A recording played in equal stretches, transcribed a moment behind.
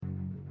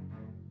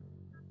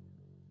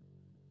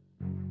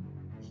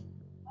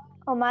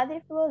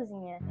Comadre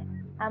Fulozinha,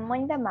 a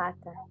mãe da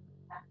mata.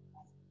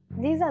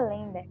 Diz a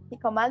lenda que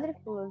Comadre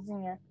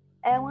Fulozinha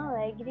é uma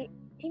alegre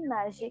e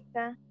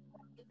mágica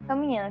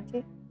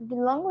caminhante de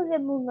longos e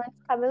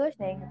abundantes cabelos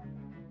negros,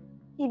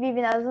 que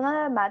vive na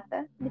zona da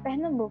mata de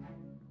Pernambuco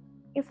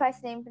e faz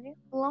sempre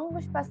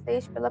longos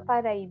passeios pela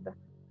Paraíba.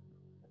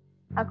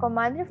 A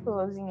Comadre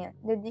Fulozinha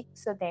dedica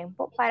seu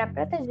tempo para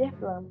proteger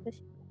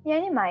plantas e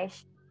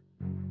animais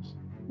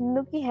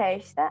no que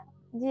resta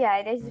de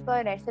áreas de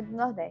floresta do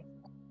Nordeste.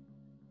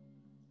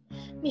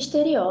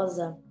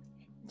 Misteriosa.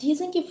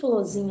 Dizem que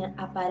Fulozinha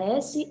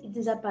aparece e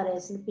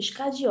desaparece no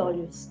piscar de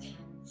olhos,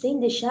 sem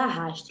deixar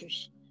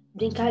rastros.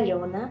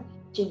 Brincalhona,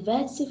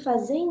 diverte-se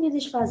fazendo e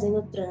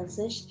desfazendo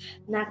tranças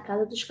na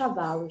casa dos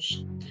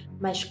cavalos.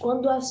 Mas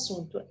quando o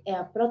assunto é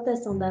a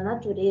proteção da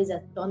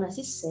natureza,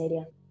 torna-se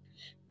séria.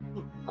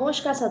 Com os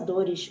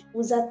caçadores,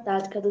 usa a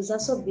tática dos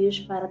assobios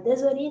para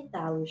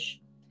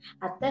desorientá-los,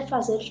 até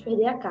fazê-los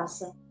perder a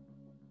caça.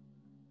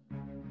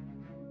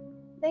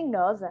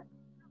 Dengosa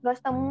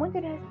gosta muito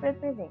de receber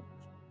presentes.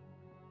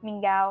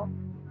 Mingau,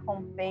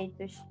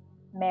 confeitos,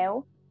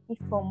 mel e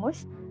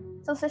fumos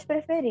são seus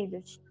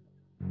preferidos.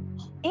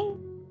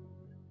 Em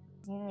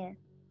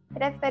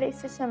prefere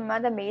ser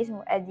chamada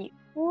mesmo de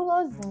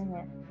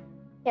Fulozinha,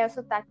 que é o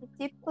sotaque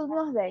típico do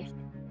Nordeste.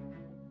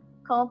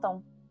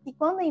 Contam que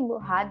quando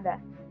emburrada,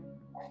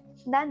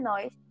 dá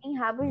nós em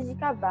rabos de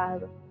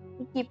cavalo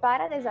e que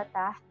para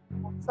desatar,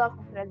 só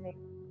com prazer.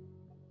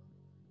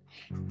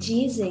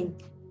 Dizem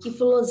que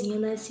Fulozinha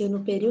nasceu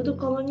no período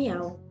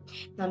colonial,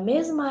 na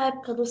mesma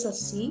época do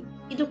Saci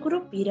e do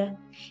Curupira,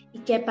 e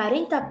que é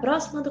parenta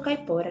próxima do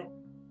Caipora.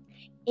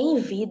 Em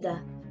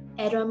vida,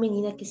 era uma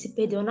menina que se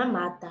perdeu na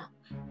mata,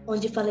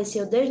 onde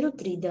faleceu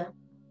desnutrida.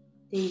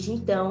 Desde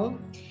então,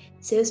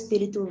 seu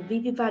espírito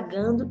vive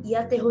vagando e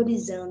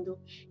aterrorizando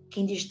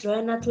quem destrói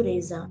a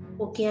natureza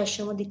ou quem a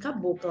chama de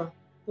cabocla,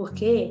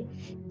 porque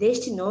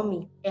deste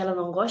nome ela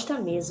não gosta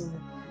mesmo.